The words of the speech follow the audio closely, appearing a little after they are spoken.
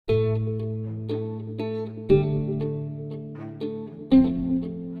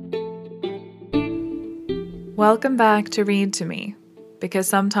Welcome back to Read to Me, because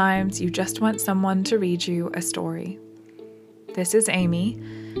sometimes you just want someone to read you a story. This is Amy,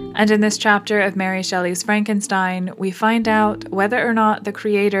 and in this chapter of Mary Shelley's Frankenstein, we find out whether or not the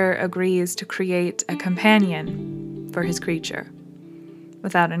creator agrees to create a companion for his creature.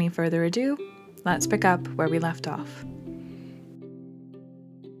 Without any further ado, let's pick up where we left off.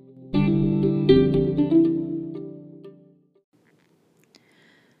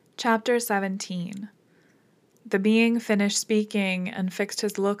 Chapter 17. The being finished speaking and fixed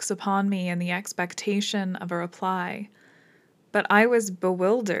his looks upon me in the expectation of a reply. But I was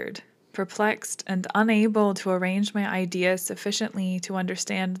bewildered, perplexed, and unable to arrange my ideas sufficiently to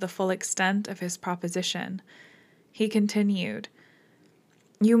understand the full extent of his proposition. He continued,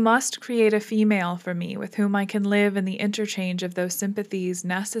 "You must create a female for me with whom I can live in the interchange of those sympathies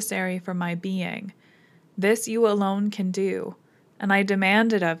necessary for my being. This you alone can do, and I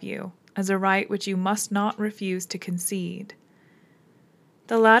demand it of you, as a right which you must not refuse to concede."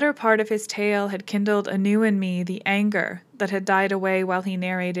 The latter part of his tale had kindled anew in me the anger that had died away while he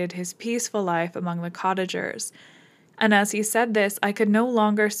narrated his peaceful life among the cottagers, and as he said this, I could no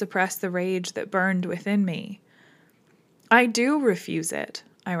longer suppress the rage that burned within me. "I do refuse it,"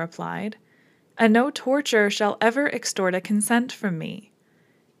 I replied, "and no torture shall ever extort a consent from me.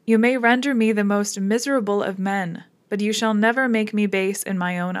 You may render me the most miserable of men, but you shall never make me base in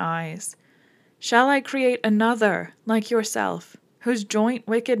my own eyes. Shall I create another, like yourself, whose joint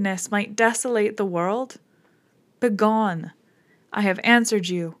wickedness might desolate the world? Begone! I have answered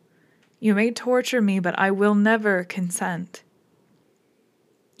you. You may torture me, but I will never consent."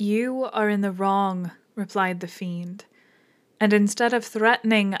 "You are in the wrong," replied the fiend, "and instead of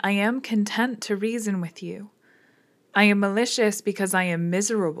threatening, I am content to reason with you. I am malicious because I am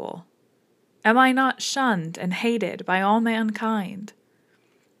miserable. Am I not shunned and hated by all mankind?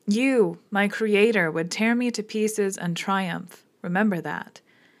 You, my creator, would tear me to pieces and triumph, remember that,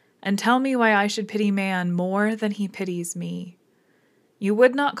 and tell me why I should pity man more than he pities me. You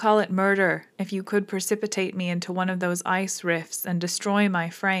would not call it murder if you could precipitate me into one of those ice rifts and destroy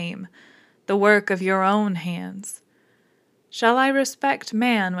my frame, the work of your own hands. Shall I respect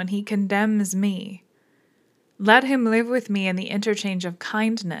man when he condemns me? Let him live with me in the interchange of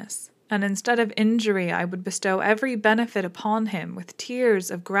kindness, and instead of injury I would bestow every benefit upon him with tears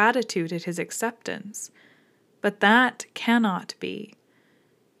of gratitude at his acceptance. But that cannot be.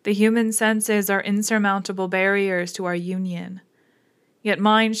 The human senses are insurmountable barriers to our union. Yet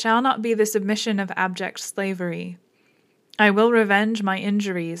mine shall not be the submission of abject slavery. I will revenge my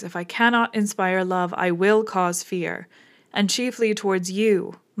injuries. If I cannot inspire love, I will cause fear, and chiefly towards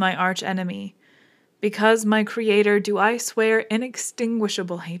you, my arch enemy. Because, my creator, do I swear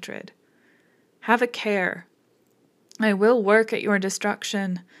inextinguishable hatred. Have a care. I will work at your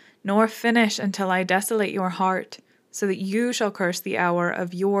destruction, nor finish until I desolate your heart, so that you shall curse the hour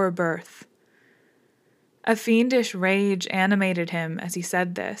of your birth." A fiendish rage animated him as he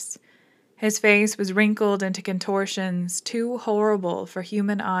said this. His face was wrinkled into contortions too horrible for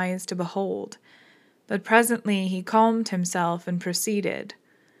human eyes to behold, but presently he calmed himself and proceeded.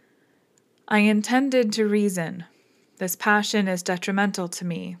 "I intended to reason. This passion is detrimental to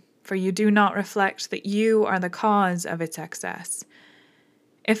me, for you do not reflect that you are the cause of its excess.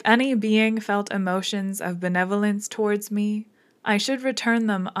 If any being felt emotions of benevolence towards me, I should return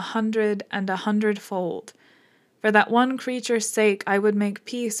them 100 and 100-fold. For that one creature's sake I would make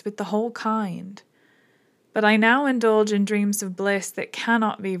peace with the whole kind. But I now indulge in dreams of bliss that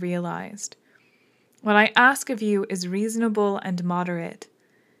cannot be realized. What I ask of you is reasonable and moderate.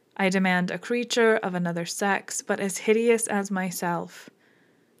 I demand a creature of another sex, but as hideous as myself.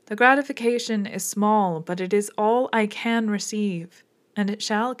 The gratification is small, but it is all I can receive, and it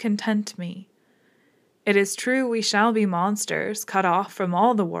shall content me. It is true we shall be monsters, cut off from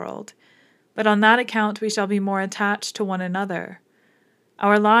all the world, but on that account we shall be more attached to one another.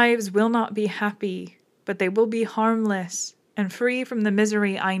 Our lives will not be happy, but they will be harmless and free from the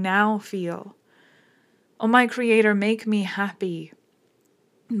misery I now feel. O my Creator, make me happy.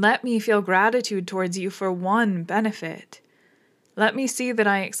 Let me feel gratitude towards you for one benefit. Let me see that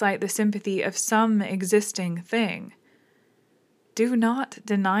I excite the sympathy of some existing thing. Do not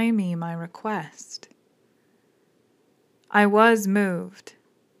deny me my request." I was moved.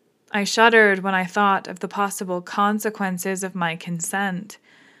 I shuddered when I thought of the possible consequences of my consent,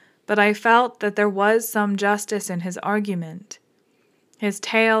 but I felt that there was some justice in his argument. His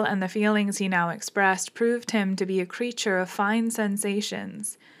tale and the feelings he now expressed proved him to be a creature of fine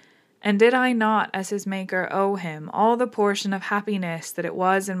sensations, and did I not, as his maker, owe him all the portion of happiness that it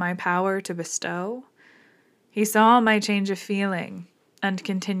was in my power to bestow? He saw my change of feeling, and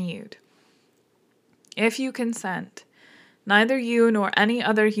continued. If you consent, neither you nor any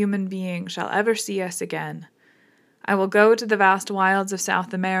other human being shall ever see us again. I will go to the vast wilds of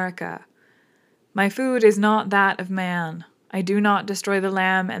South America. My food is not that of man. I do not destroy the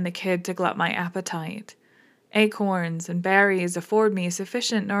lamb and the kid to glut my appetite. Acorns and berries afford me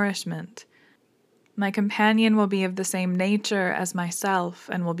sufficient nourishment. My companion will be of the same nature as myself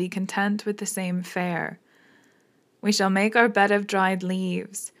and will be content with the same fare. We shall make our bed of dried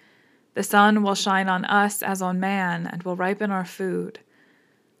leaves. The sun will shine on us as on man and will ripen our food.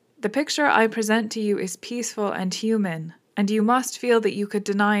 The picture I present to you is peaceful and human, and you must feel that you could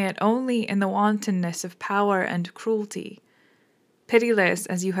deny it only in the wantonness of power and cruelty. Pitiless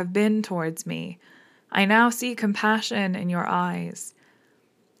as you have been towards me, I now see compassion in your eyes.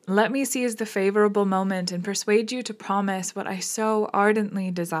 Let me seize the favorable moment and persuade you to promise what I so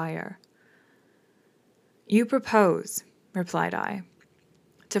ardently desire. You propose, replied I,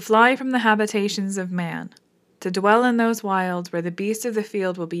 to fly from the habitations of man, to dwell in those wilds where the beasts of the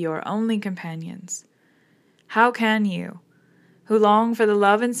field will be your only companions. How can you, who long for the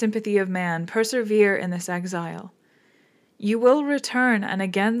love and sympathy of man, persevere in this exile? You will return and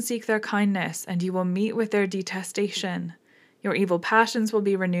again seek their kindness, and you will meet with their detestation. Your evil passions will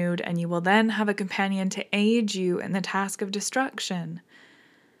be renewed, and you will then have a companion to aid you in the task of destruction.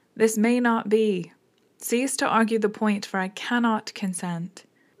 This may not be. Cease to argue the point, for I cannot consent.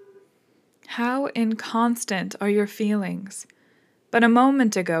 How inconstant are your feelings! But a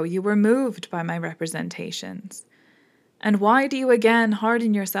moment ago you were moved by my representations. And why do you again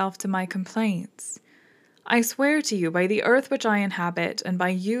harden yourself to my complaints? I swear to you by the earth which I inhabit, and by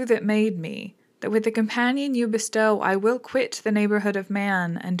you that made me, that with the companion you bestow I will quit the neighborhood of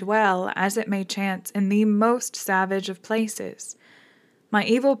man, and dwell, as it may chance, in the most savage of places. My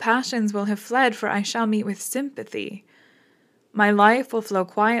evil passions will have fled, for I shall meet with sympathy. My life will flow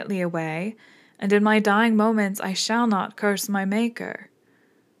quietly away, and in my dying moments I shall not curse my Maker.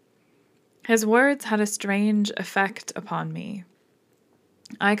 His words had a strange effect upon me.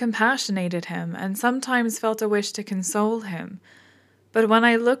 I compassionated him, and sometimes felt a wish to console him. But when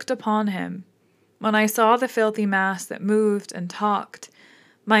I looked upon him, when I saw the filthy mass that moved and talked,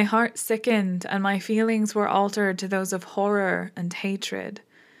 my heart sickened, and my feelings were altered to those of horror and hatred.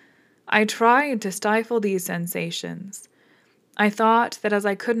 I tried to stifle these sensations. I thought that as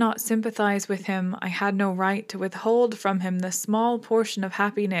I could not sympathize with him, I had no right to withhold from him the small portion of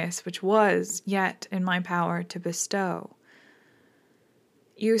happiness which was yet in my power to bestow.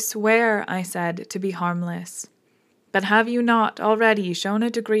 You swear, I said, to be harmless. But have you not already shown a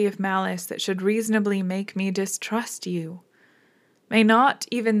degree of malice that should reasonably make me distrust you? May not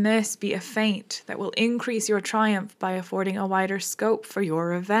even this be a feint that will increase your triumph by affording a wider scope for your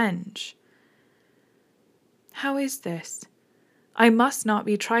revenge? How is this? I must not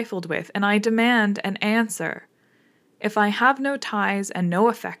be trifled with, and I demand an answer. If I have no ties and no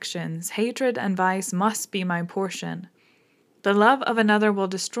affections, hatred and vice must be my portion. The love of another will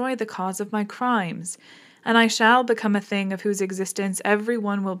destroy the cause of my crimes, and I shall become a thing of whose existence every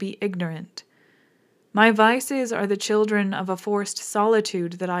one will be ignorant. My vices are the children of a forced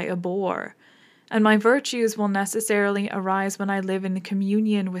solitude that I abhor, and my virtues will necessarily arise when I live in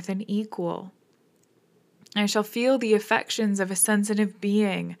communion with an equal. I shall feel the affections of a sensitive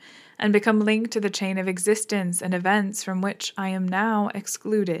being, and become linked to the chain of existence and events from which I am now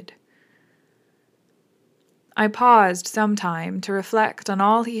excluded. I paused some time to reflect on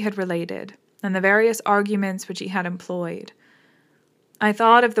all he had related, and the various arguments which he had employed. I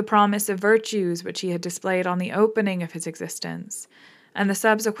thought of the promise of virtues which he had displayed on the opening of his existence, and the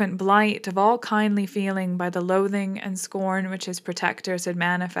subsequent blight of all kindly feeling by the loathing and scorn which his protectors had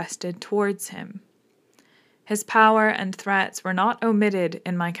manifested towards him. His power and threats were not omitted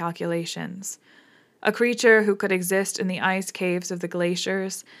in my calculations. A creature who could exist in the ice caves of the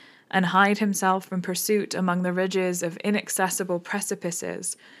glaciers and hide himself from pursuit among the ridges of inaccessible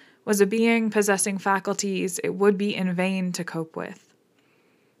precipices was a being possessing faculties it would be in vain to cope with.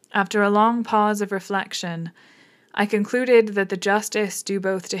 After a long pause of reflection, I concluded that the justice due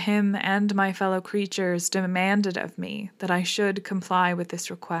both to him and my fellow creatures demanded of me that I should comply with this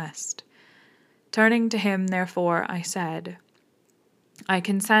request. Turning to him, therefore, I said, I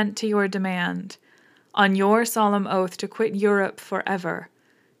consent to your demand, on your solemn oath to quit Europe forever,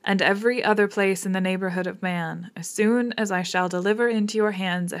 and every other place in the neighborhood of man, as soon as I shall deliver into your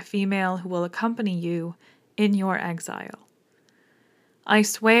hands a female who will accompany you in your exile. I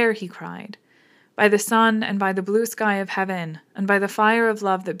swear, he cried, by the sun and by the blue sky of heaven, and by the fire of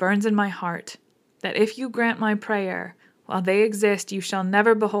love that burns in my heart, that if you grant my prayer, while they exist you shall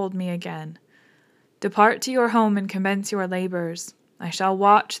never behold me again. Depart to your home and commence your labors. I shall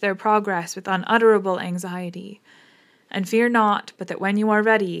watch their progress with unutterable anxiety, and fear not but that when you are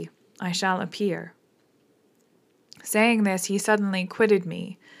ready, I shall appear." Saying this, he suddenly quitted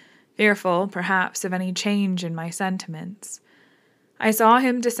me, fearful, perhaps, of any change in my sentiments. I saw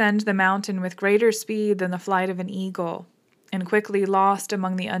him descend the mountain with greater speed than the flight of an eagle, and quickly lost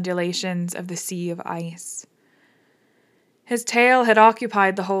among the undulations of the sea of ice. His tale had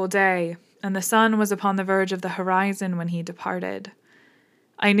occupied the whole day, and the sun was upon the verge of the horizon when he departed.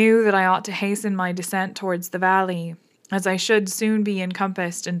 I knew that I ought to hasten my descent towards the valley, as I should soon be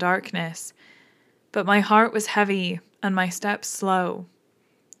encompassed in darkness, but my heart was heavy and my steps slow.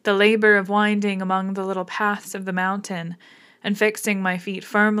 The labor of winding among the little paths of the mountain and fixing my feet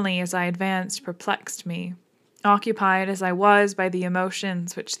firmly as I advanced perplexed me, occupied as I was by the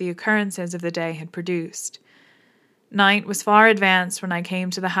emotions which the occurrences of the day had produced. Night was far advanced when I came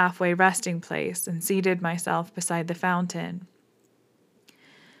to the halfway resting place and seated myself beside the fountain.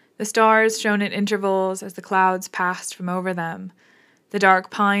 The stars shone at intervals as the clouds passed from over them. The dark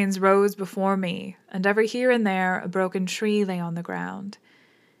pines rose before me, and every here and there a broken tree lay on the ground.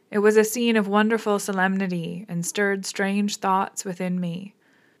 It was a scene of wonderful solemnity and stirred strange thoughts within me.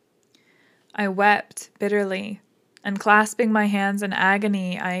 I wept bitterly, and clasping my hands in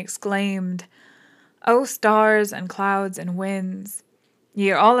agony, I exclaimed, "O stars and clouds and winds,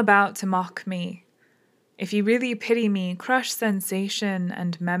 ye are all about to mock me. If ye really pity me, crush sensation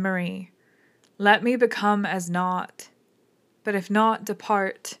and memory. Let me become as naught. But if not,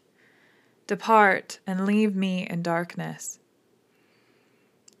 depart. Depart and leave me in darkness."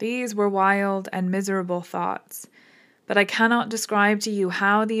 These were wild and miserable thoughts, but I cannot describe to you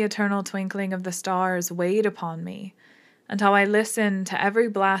how the eternal twinkling of the stars weighed upon me, and how I listened to every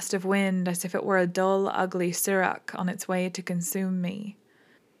blast of wind as if it were a dull, ugly siroc on its way to consume me.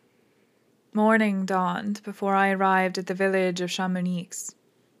 Morning dawned before I arrived at the village of Chamonix.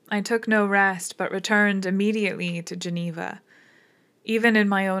 I took no rest, but returned immediately to Geneva. Even in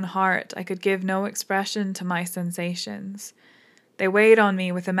my own heart, I could give no expression to my sensations. They weighed on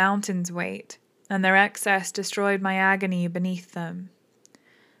me with a mountain's weight, and their excess destroyed my agony beneath them.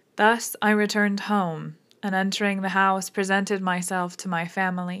 Thus I returned home, and entering the house, presented myself to my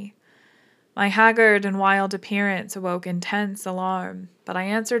family. My haggard and wild appearance awoke intense alarm, but I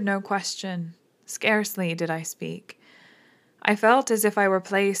answered no question. Scarcely did I speak. I felt as if I were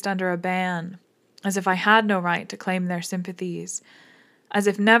placed under a ban, as if I had no right to claim their sympathies, as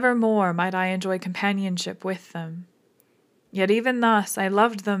if never more might I enjoy companionship with them. Yet even thus I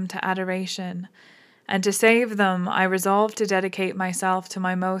loved them to adoration, and to save them I resolved to dedicate myself to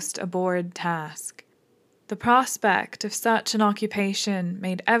my most abhorred task. The prospect of such an occupation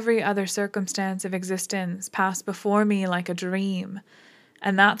made every other circumstance of existence pass before me like a dream,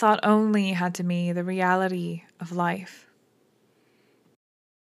 and that thought only had to me the reality of life.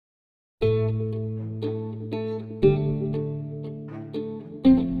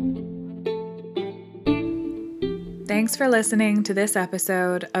 Thanks for listening to this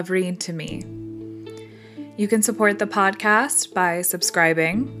episode of Read to Me. You can support the podcast by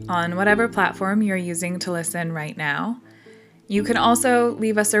subscribing on whatever platform you're using to listen right now. You can also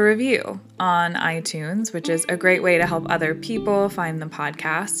leave us a review on iTunes, which is a great way to help other people find the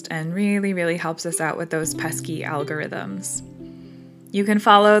podcast and really, really helps us out with those pesky algorithms. You can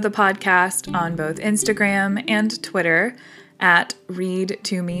follow the podcast on both Instagram and Twitter at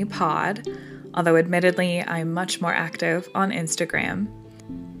readtomepod, although admittedly I'm much more active on Instagram.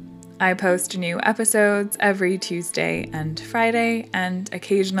 I post new episodes every Tuesday and Friday, and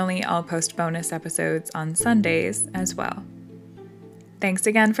occasionally I'll post bonus episodes on Sundays as well. Thanks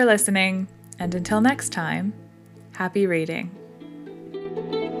again for listening, and until next time, happy reading.